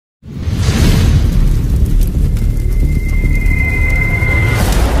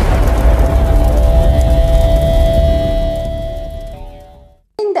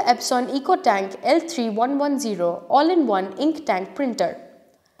Epson EcoTank L3110 all-in-one ink tank printer.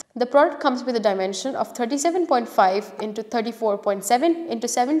 The product comes with a dimension of 37.5 into 34.7 into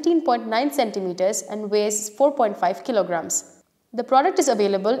 17.9 centimeters and weighs 4.5 kilograms. The product is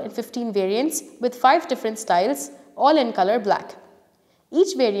available in 15 variants with 5 different styles, all in color black.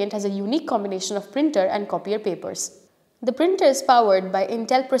 Each variant has a unique combination of printer and copier papers. The printer is powered by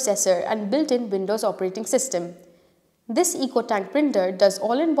Intel processor and built-in Windows operating system. This EcoTank printer does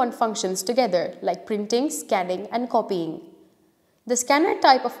all-in-one functions together like printing, scanning and copying. The scanner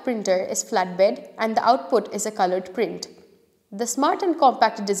type of printer is flatbed and the output is a colored print. The smart and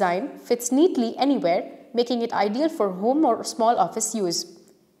compact design fits neatly anywhere, making it ideal for home or small office use.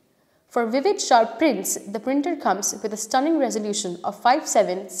 For vivid sharp prints, the printer comes with a stunning resolution of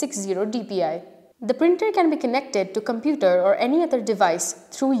 5760 dpi. The printer can be connected to computer or any other device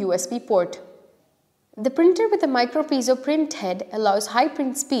through USB port. The printer with a micro piezo print head allows high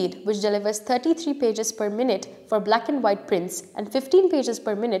print speed, which delivers 33 pages per minute for black and white prints and 15 pages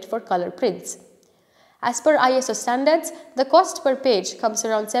per minute for color prints. As per ISO standards, the cost per page comes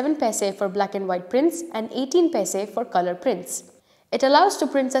around 7 paise for black and white prints and 18 paise for color prints. It allows to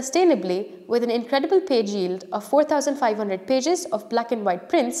print sustainably with an incredible page yield of 4,500 pages of black and white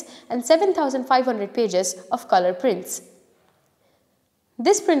prints and 7,500 pages of color prints.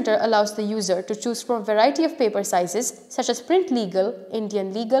 This printer allows the user to choose from a variety of paper sizes such as print legal,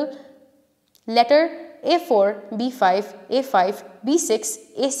 Indian legal, letter, A4, B5, A5, B6,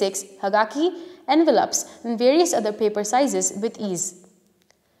 A6, Hagaki, envelopes and various other paper sizes with ease.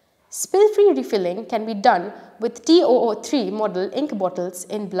 Spill-free refilling can be done with T003 model ink bottles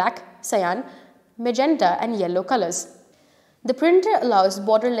in black, cyan, magenta and yellow colors. The printer allows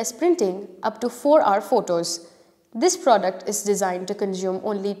borderless printing up to 4-hour photos. This product is designed to consume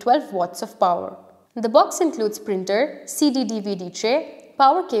only 12 watts of power. The box includes printer, CD-DVD tray,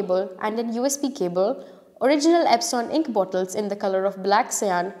 power cable and an USB cable, original Epson ink bottles in the color of black,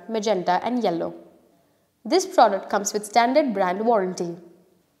 cyan, magenta and yellow. This product comes with standard brand warranty.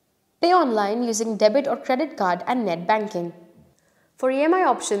 Pay online using debit or credit card and net banking. For EMI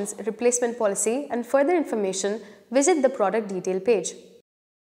options, replacement policy and further information, visit the product detail page.